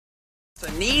The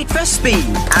need for speed,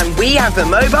 and we have the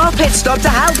mobile pit stop to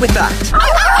help with that.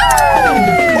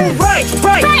 All right.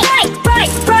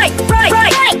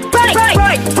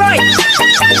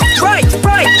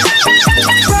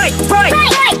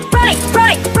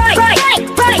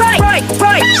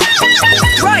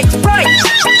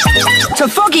 To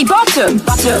foggy bottom,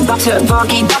 butter,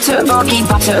 foggy, butter, foggy,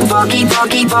 butter, foggy,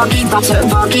 butter, foggy, butter,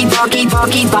 foggy, butter,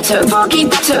 foggy, butter, foggy,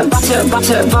 butter,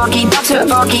 butter, foggy, butter,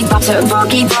 foggy, butter,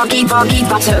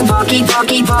 foggy,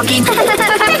 butter, foggy.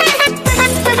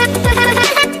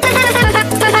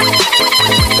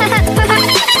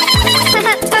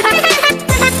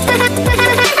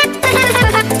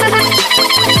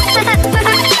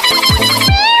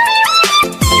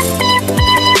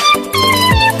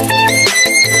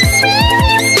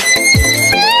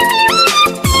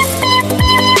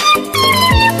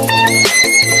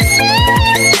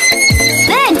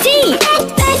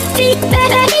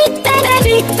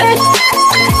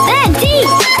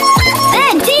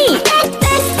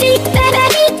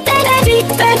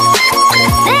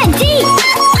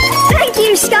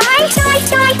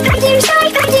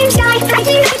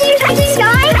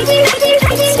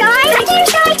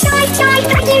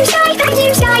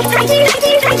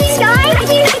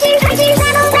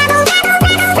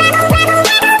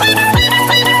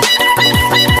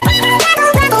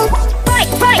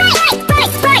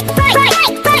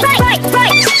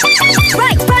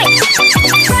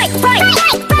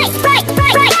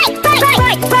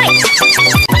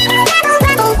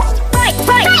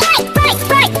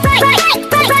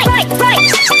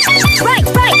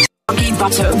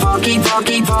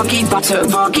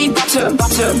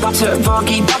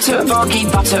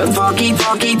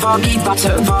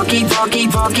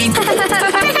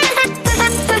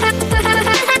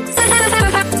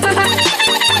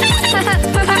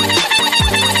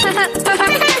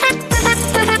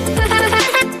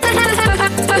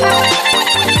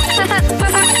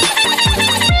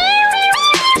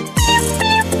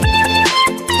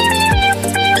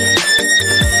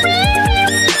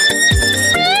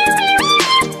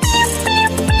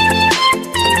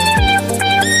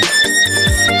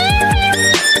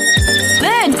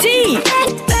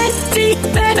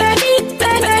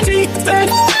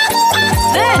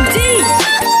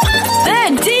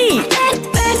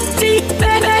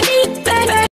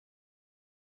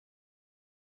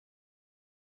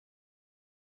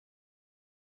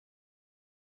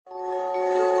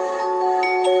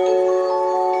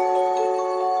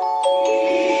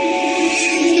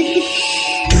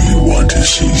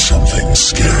 See something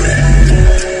scary.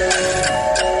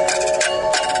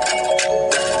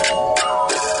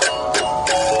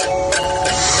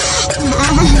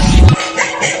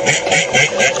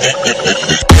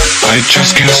 I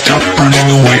just can't stop running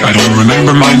away. I don't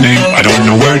remember my name, I don't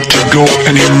know where to go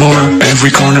anymore.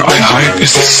 Every corner I hide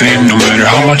is the same. No matter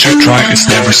how much I try, it's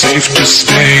never safe to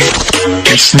stay.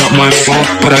 It's not my fault,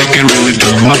 but I can't really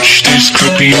do much. These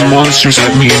creepy monsters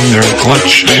have me in their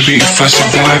clutch. Maybe if I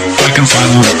survive, I can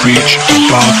finally reach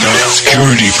about the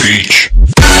security breach.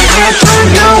 I don't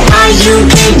know why you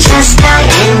can just die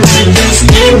and make this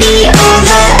game be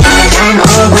over. I'm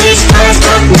always fast,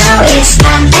 but now it's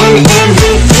not, and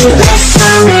everything less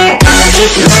stronger.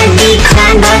 It might be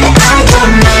crime, but I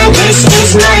don't mind. This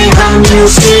is my home, you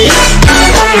see.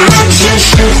 Perhaps you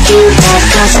should do that,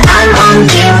 cause I'm on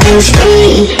killing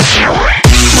spree.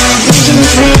 My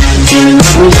vision's ripped,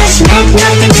 just make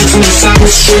nothing makes any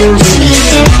sense. Soon to be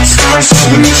dead, scar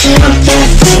 17, your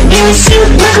figure suit.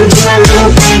 Welcome to my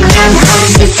little playground, how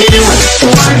does it feel? The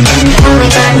one and only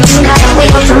time you gotta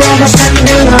wait for forever, stuck in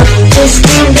the road. This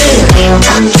can't be real,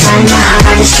 I'm trying my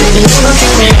hardest to be able to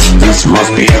reach. This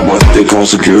must be what they call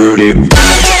security.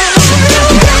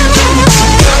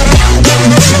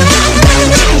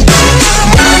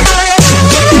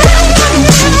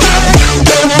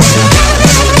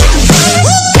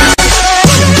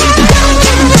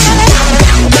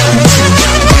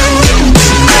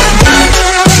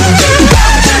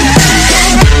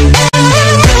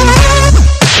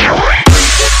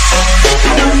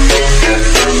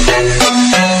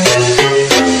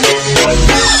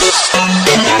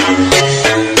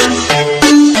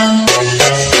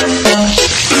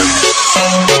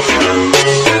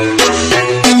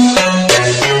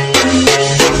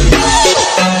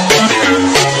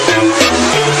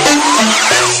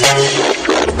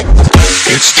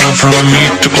 For me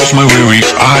to close my weary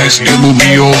eyes, it will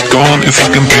be all gone if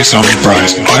I can pay some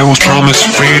price. I was promised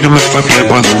freedom if I play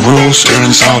by the rules.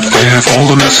 Turns out I have all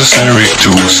the necessary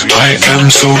tools. I am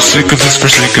so sick of this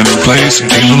forsaken place,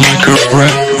 feeling like a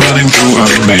rat running through a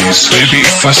maze. Maybe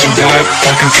if I survive,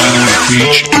 I can finally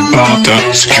reach about the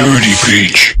security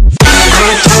breach.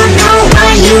 I don't know.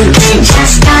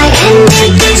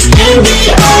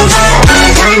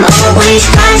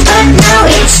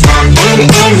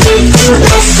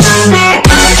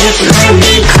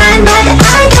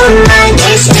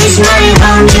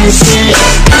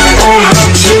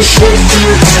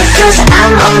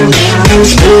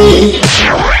 seems free.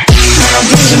 How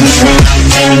did you miss me?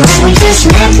 Feeling like we just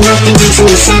met. Nothing makes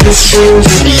any sense.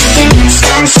 Strangers beating.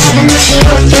 Stars having a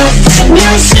shield. You're fake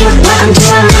news. You welcome to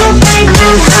our little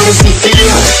playground. How does it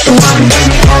feel? The one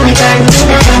and only girl. You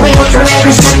know that we were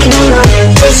forever stuck in a loop.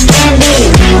 This can't be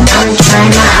real. I'm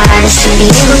trying my hardest to be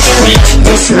able to reach.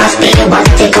 This must be what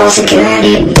they call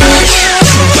security.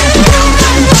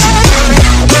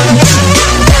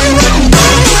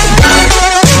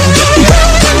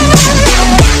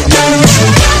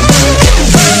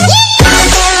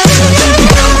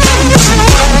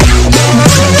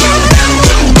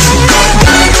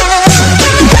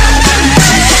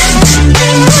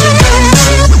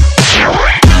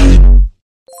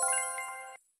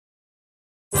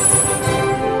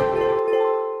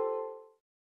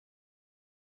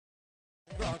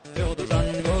 Till the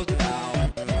sun goes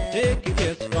down, take a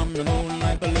kiss from the moon.